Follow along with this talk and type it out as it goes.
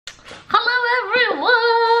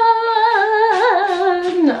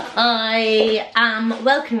I am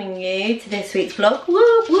welcoming you to this week's vlog. Woo,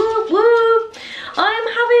 woo, woo. I'm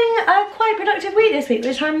having a quite productive week this week,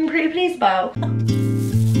 which I'm pretty pleased about.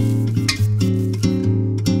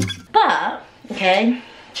 But, okay,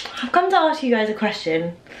 I've come to ask you guys a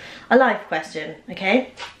question. A life question,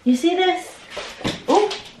 okay? You see this?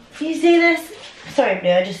 Oh, you see this? Sorry,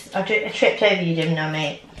 Blue, I tripped over you, didn't I,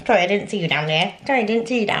 mate? Sorry, I didn't see you down there. Sorry, I didn't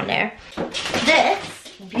see you down there.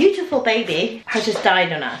 This beautiful baby has just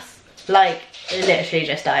died on us. Like, it literally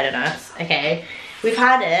just died on us, okay? We've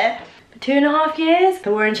had it for 2.5 years. The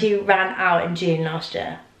warranty ran out in June last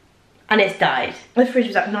year. And it's died. The fridge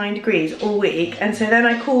was at 9 degrees all week. And so then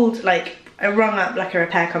I called, like, I rung up like a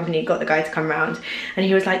repair company, got the guy to come round, and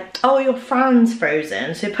he was like, oh, your fan's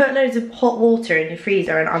frozen, so put loads of hot water in your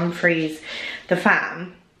freezer and unfreeze the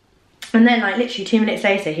fan. And then like literally 2 minutes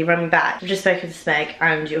later he rang me back, I've just spoken to Smeg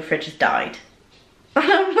and your fridge has died.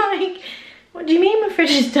 And I'm like, what do you mean my fridge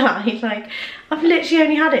has died? Like, I've literally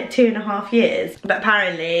only had it 2.5 years. But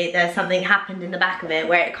apparently there's something happened in the back of it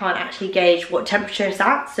where it can't actually gauge what temperature it's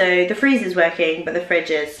at, so the freezer's working but the fridge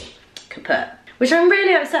is kaput. Which I'm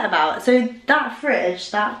really upset about. So that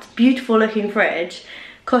fridge, that beautiful looking fridge,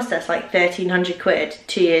 cost us like 1,300 quid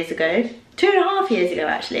 2 years ago. 2.5 years ago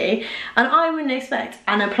actually. And I wouldn't expect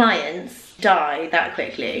an appliance to die that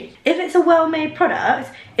quickly. If it's a well-made product,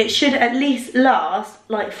 it should at least last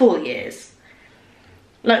like 4 years.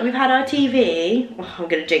 Like we've had our TV, oh, I'm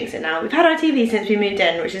gonna jinx it now. We've had our TV since we moved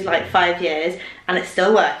in, which is like 5 years, and it's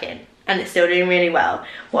still working. And it's still doing really well.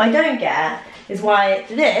 What I don't get is why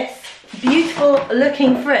this beautiful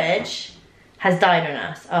looking fridge has died on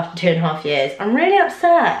us after 2.5 years. I'm really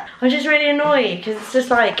upset. I'm just really annoyed because it's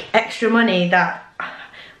just like extra money that I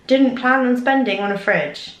didn't plan on spending on a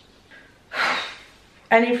fridge.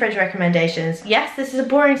 Any fridge recommendations? Yes, this is a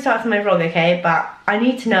boring start to my vlog, okay, but I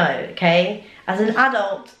need to know, okay? As an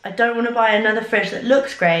adult, I don't want to buy another fridge that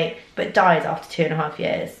looks great but dies after 2.5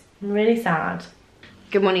 years. I'm really sad.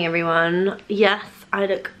 Good morning, everyone. Yes, I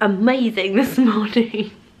look amazing this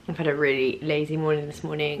morning. I've had a really lazy morning this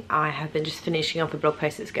morning. I have been just finishing off a blog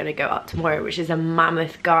post that's going to go up tomorrow, which is a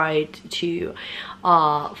mammoth guide to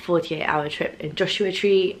our 48-hour trip in Joshua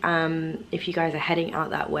Tree. If you guys are heading out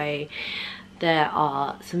that way, there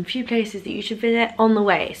are some few places that you should visit on the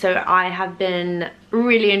way. So I have been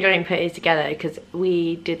really enjoying putting it together because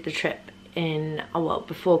we did the trip in, well,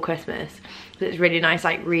 before Christmas. It's really nice,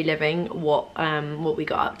 like reliving what we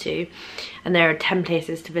got up to, and there are 10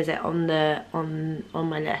 places to visit on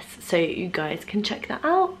my list, so you guys can check that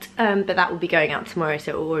out. But that will be going out tomorrow,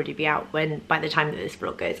 so it will already be out by the time that this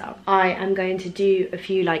vlog goes out. I am going to do a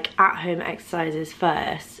few like at-home exercises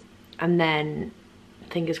first, and then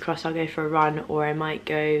fingers crossed I'll go for a run, or I might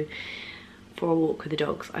go for a walk with the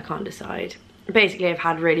dogs. I can't decide. Basically, I've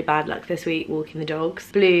had really bad luck this week walking the dogs.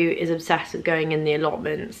 Blue is obsessed with going in the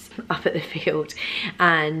allotments up at the field,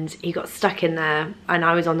 and he got stuck in there, and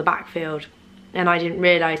I was on the back field, and I didn't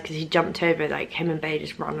realise because he jumped over, like him and Bay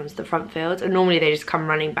just ran onto the front field, and normally they just come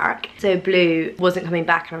running back. So Blue wasn't coming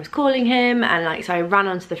back, and I was calling him, and like, so I ran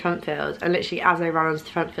onto the front field, and literally as I ran onto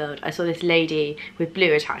the front field, I saw this lady with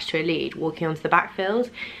Blue attached to a lead walking onto the back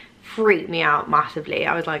field. Freaked me out massively.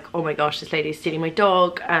 I was like, oh my gosh, this lady's stealing my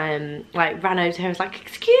dog. Like ran over to her, was like,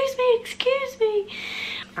 excuse me,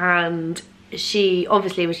 and she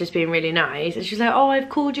obviously was just being really nice, and she was like, oh, I've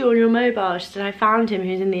called you on your mobile. She said I found him,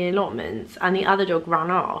 who's in the allotments, and the other dog ran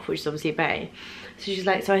off, which is obviously Bay. So she's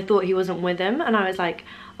like, so I thought he wasn't with him, and I was like,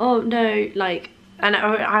 oh no, like, and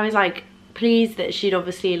I was like pleased that she'd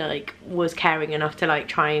obviously like was caring enough to like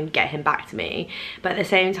try and get him back to me, but at the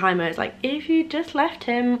same time I was like, if you just left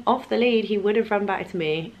him off the lead he would have run back to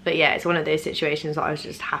me. But yeah, it's one of those situations that I was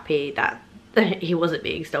just happy that he wasn't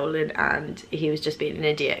being stolen and he was just being an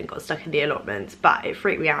idiot and got stuck in the allotments. But it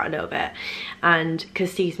freaked me out a little bit, and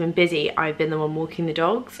because Steve's been busy, I've been the one walking the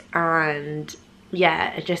dogs, and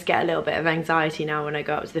yeah, I just get a little bit of anxiety now when I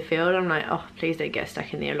go up to the field. I'm like, oh, please don't get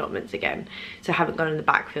stuck in the allotments again. So I haven't gone in the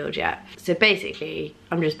backfield yet. So basically,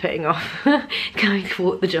 I'm just putting off going to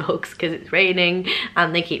walk the dogs because it's raining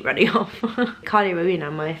and they keep running off. Carly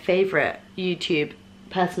Rowena, my favourite YouTube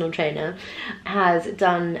personal trainer, has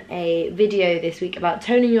done a video this week about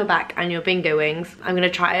toning your back and your bingo wings. I'm gonna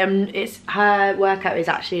try, her workout is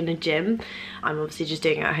actually in a gym. I'm obviously just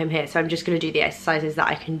doing it at home here, so I'm just gonna do the exercises that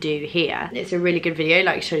I can do here. It's a really good video,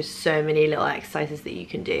 like shows so many little exercises that you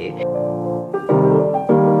can do.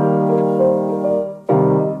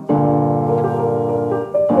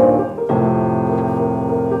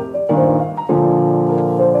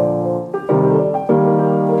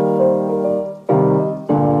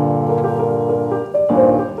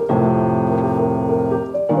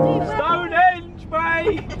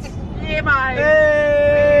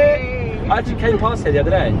 actually came past here the other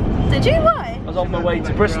day. Did you? Why? I was on my way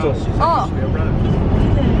to Bristol. Oh.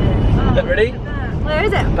 Look, ready? Where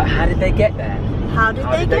is it? But how did they get there? How did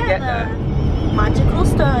they get there? Magical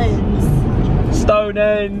stones.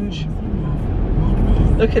 Stonehenge.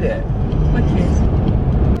 Look at it. Wicked.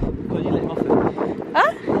 Go on, you let him off it.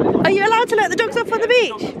 Huh? Are you allowed to let the dogs off on the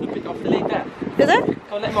beach? Off the lead there. Is it?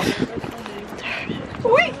 Go on, let him off.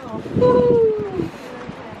 Wait.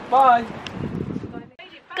 Bye.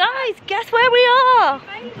 Guys, guess where we are?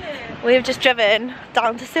 We've just driven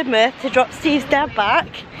down to Sidmouth to drop Steve's dad back,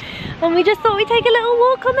 and we just thought we'd take a little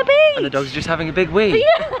walk on the beach. And the dog's just having a big wee.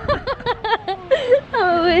 Yeah.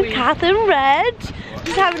 Oh, with Kath and Red,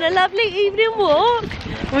 just having a lovely evening walk.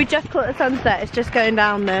 We just caught the sunset. It's just going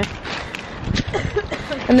down there.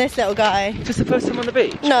 And this little guy. Is this the first time on the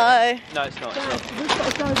beach? No. No, it's not.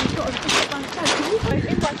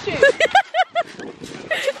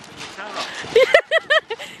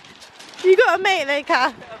 You got a mate there,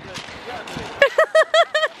 Kath.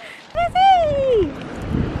 Lizzie!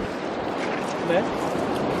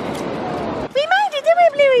 We made it, didn't we,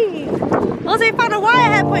 Bluey? Also found a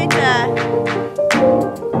wirehead pointer.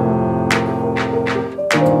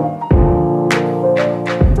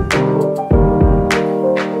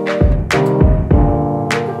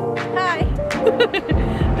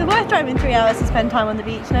 It's worth driving 3 hours to spend time on the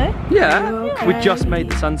beach, no? Yeah. We just made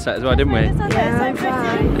the sunset as well, didn't we? The sunset's so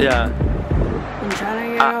pretty. Yeah.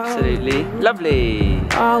 Absolutely lovely.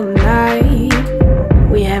 All night,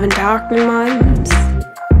 we haven't talked in months,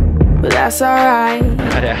 but that's alright.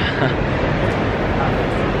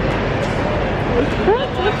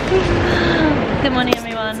 Good morning,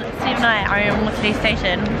 everyone. Steve and I are in Waterloo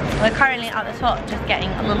Station. We're currently at the top, just getting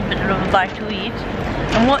a little bit of a bite to eat.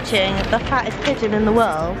 I'm watching the fattest pigeon in the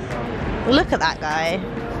world. Look at that guy.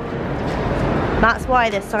 That's why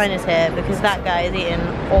this sign is here, because that guy is eating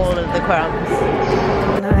all of the crumbs.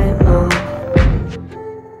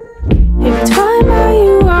 If it's fine by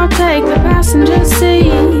you, I'll take the passenger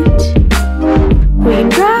seat. We can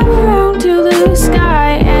drive around to the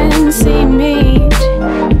sky and see meet.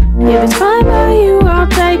 If it's fine by you, I'll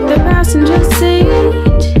take the passenger seat.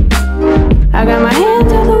 I got my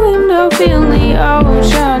hands out the window, feeling the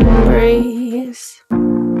ocean breeze.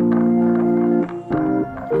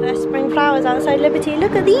 There's spring flowers outside Liberty.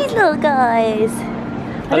 Look at these little guys.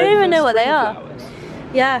 I don't even know what they are.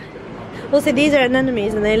 Yeah. Also, these are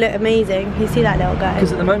anemones and they look amazing. You see that little guy?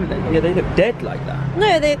 Because at the moment, they look dead like that.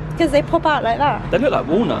 No, because they pop out like that. They look like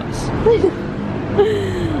walnuts.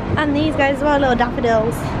 And these guys as well, little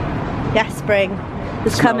daffodils. Yes, spring.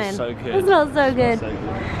 It's coming. So good. It smells so good. So good.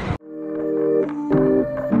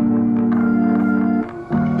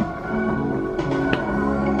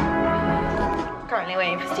 Currently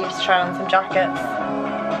waiting for Steve to try on some jackets.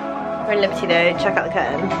 We're in Liberty though, check out the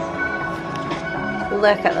curtains.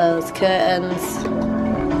 Look at those curtains.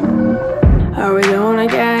 Are we going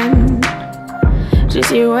again?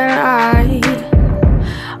 Just you and I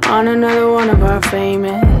on another one of our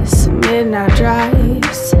famous midnight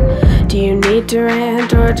drives. Do you need to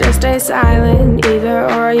rant or just stay silent? Either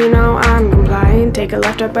or, you know I'm compliant. Take a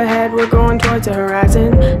left up ahead, we're going towards the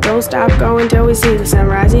horizon. Don't stop going till we see the sun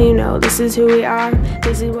rising. You know this is who we are,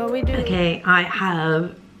 this is what we do. Okay, I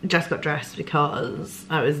have just got dressed because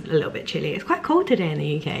I was a little bit chilly. It's quite cold today in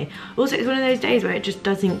the UK. Also, it's one of those days where it just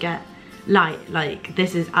doesn't get light. Like,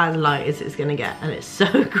 this is as light as it's gonna get and it's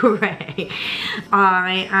so grey.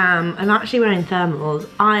 I'm actually wearing thermals.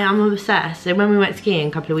 I am obsessed. So when we went skiing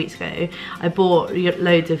a couple of weeks ago, I bought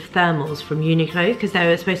loads of thermals from Uniqlo because they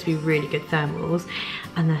were supposed to be really good thermals,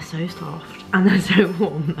 and they're so soft and they're so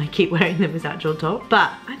warm. I keep wearing them as actual top,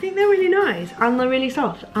 but I think they're really nice and they're really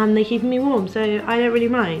soft and they keep me warm, so I don't really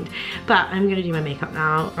mind. But I'm gonna do my makeup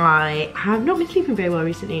now. I have not been sleeping very well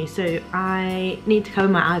recently, so I need to cover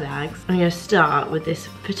my eye bags. I'm gonna start with this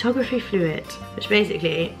photography fluid, which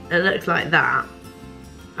basically it looks like that,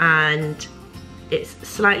 and it's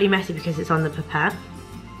slightly messy because it's on the pipette,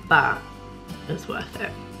 but it's worth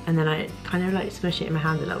it. And then I kind of like smush it in my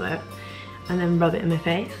hand a little bit and then rub it in my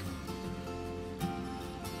face.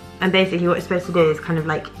 And basically what it's supposed to do is kind of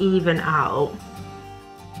like even out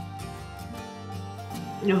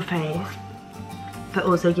your face, but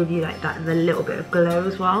also give you like that the little bit of glow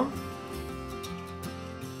as well.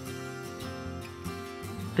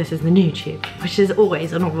 This is the new tube, which is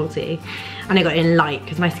always a novelty, and I got it in light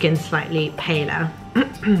because my skin's slightly paler.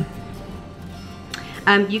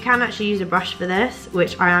 You can actually use a brush for this,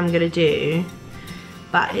 which I am gonna do,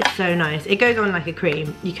 but it's so nice. It goes on like a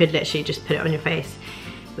cream. You could literally just put it on your face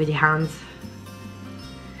with your hands,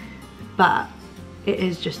 but it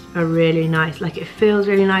is just a really nice, like, it feels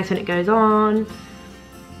really nice when it goes on.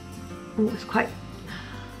 Oh, it's quite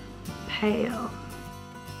pale.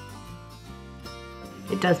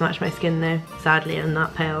 It does match my skin though, sadly I'm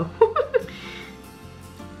not pale.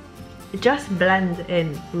 It just blends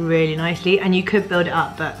in really nicely, and you could build it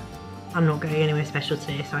up, but I'm not going anywhere special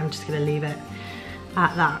today, so I'm just gonna leave it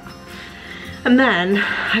at that. And then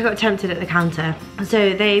I got tempted at the counter.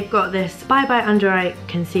 So they've got this Bye Bye Under Eye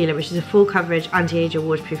Concealer, which is a full coverage anti-age or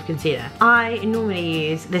waterproof concealer. I normally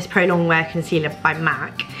use this Pro Longwear Concealer by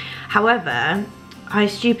MAC. However, I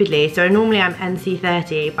stupidly, so normally I'm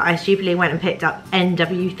NC30, but I stupidly went and picked up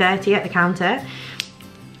NW30 at the counter.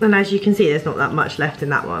 And as you can see, there's not that much left in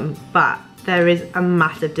that one, but there is a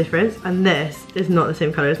massive difference, and this is not the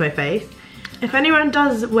same colour as my face. If anyone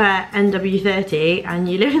does wear NW30 and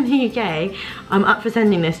you live in the UK, I'm up for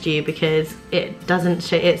sending this to you because it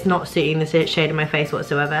doesn't, it's not suiting the shade of my face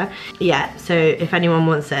whatsoever. Yeah, so if anyone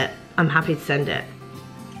wants it, I'm happy to send it.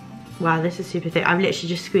 Wow, this is super thick. I've literally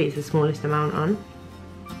just squeezed the smallest amount on.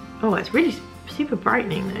 Oh, it's really super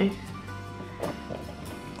brightening though.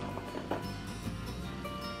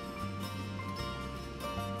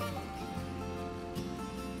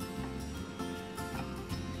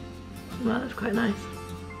 Well, that's quite nice.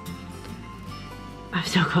 I've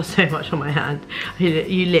still got so much on my hand.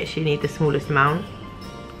 You literally need the smallest amount.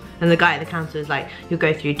 And the guy at the counter is like, you'll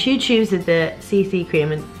go through 2 tubes of the CC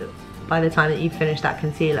cream and by the time that you finish that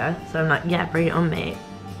concealer. So I'm like, yeah, bring it on, mate.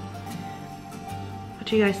 What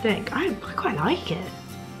do you guys think? I quite like it.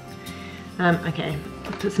 Okay,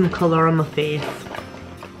 I'll put some colour on my face.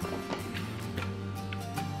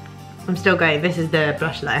 I'm still going. This is the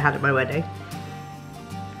blush that I had at my wedding.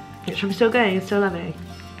 Which I'm still going and still loving.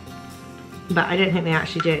 But I don't think they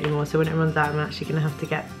actually do it anymore, so when it runs out I'm actually going to have to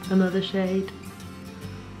get another shade.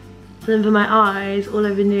 And then for my eyes, all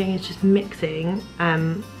I've been doing is just mixing.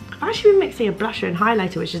 I've actually been mixing a blusher and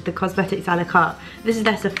highlighter, which is the Cosmetics a la carte. This is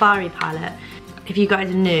their Safari palette. If you guys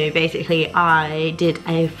are new, basically I did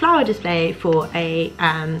a flower display for a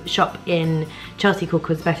shop in Chelsea called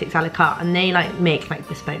Cosmetics a la carte, and they like make like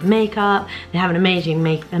bespoke makeup. They have an amazing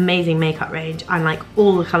makeup range and like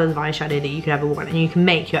all the colours of eyeshadow that you could ever want, and you can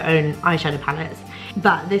make your own eyeshadow palettes.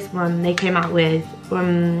 But this one they came out with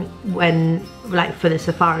when like for the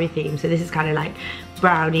Safari theme, so this is kind of like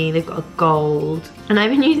brownie, they've got a gold, and I've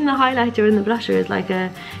been using the highlighter and the blusher as like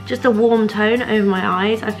just a warm tone over my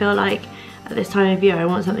eyes. I feel like at this time of year I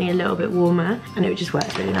want something a little bit warmer, and it just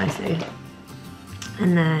works really nicely.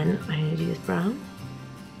 And then I'm going to do this brown.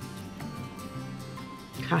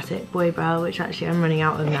 Classic boy brow, which actually I'm running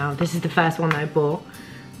out of now. This is the first one that I bought.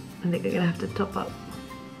 I think I'm going to have to top up.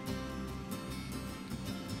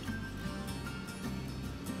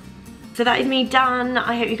 So that is me done.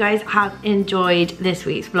 I hope you guys have enjoyed this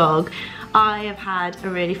week's vlog. I have had a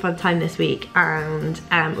really fun time this week, and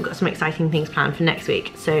we've got some exciting things planned for next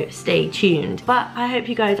week, so stay tuned. But I hope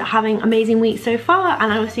you guys are having amazing weeks so far,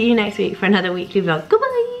 and I will see you next week for another weekly vlog. Goodbye!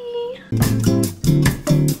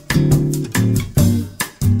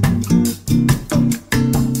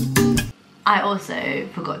 I also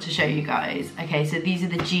forgot to show you guys. Okay, so these are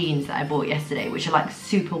the jeans that I bought yesterday, which are like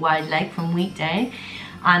super wide leg from Weekday,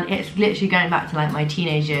 and it's literally going back to like my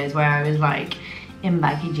teenage years where I was like in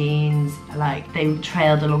baggy jeans, like they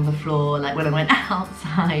trailed along the floor, like when I went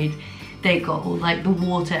outside they got all like the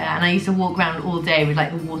water, and I used to walk around all day with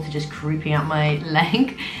like the water just creeping up my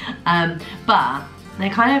leg. But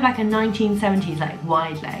they're kind of like a 1970s like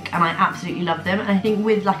wide leg, and I absolutely love them, and I think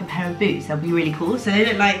with like a pair of boots they'll be really cool. So they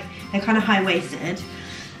look like they're kind of high-waisted,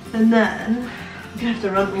 and then I'm gonna have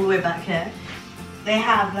to run all the way back here. They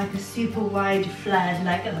have like a super wide flared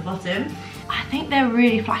leg at the bottom. I think they're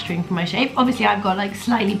really flattering for my shape. Obviously I've got like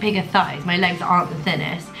slightly bigger thighs, my legs aren't the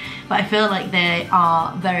thinnest, but I feel like they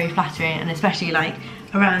are very flattering, and especially like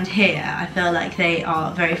around here I feel like they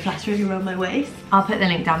are very flattering around my waist. I'll put the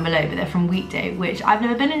link down below, but they're from Weekday, which I've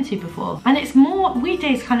never been into before, and it's more,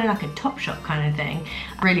 Weekday's kind of like a Topshop kind of thing.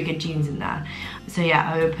 Really good jeans in there. So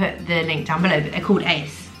yeah, I will put the link down below, but they're called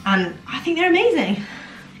Ace, and I think they're amazing,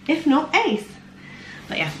 if not Ace.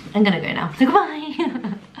 But yeah, I'm gonna go now, so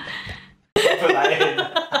goodbye. Put that in.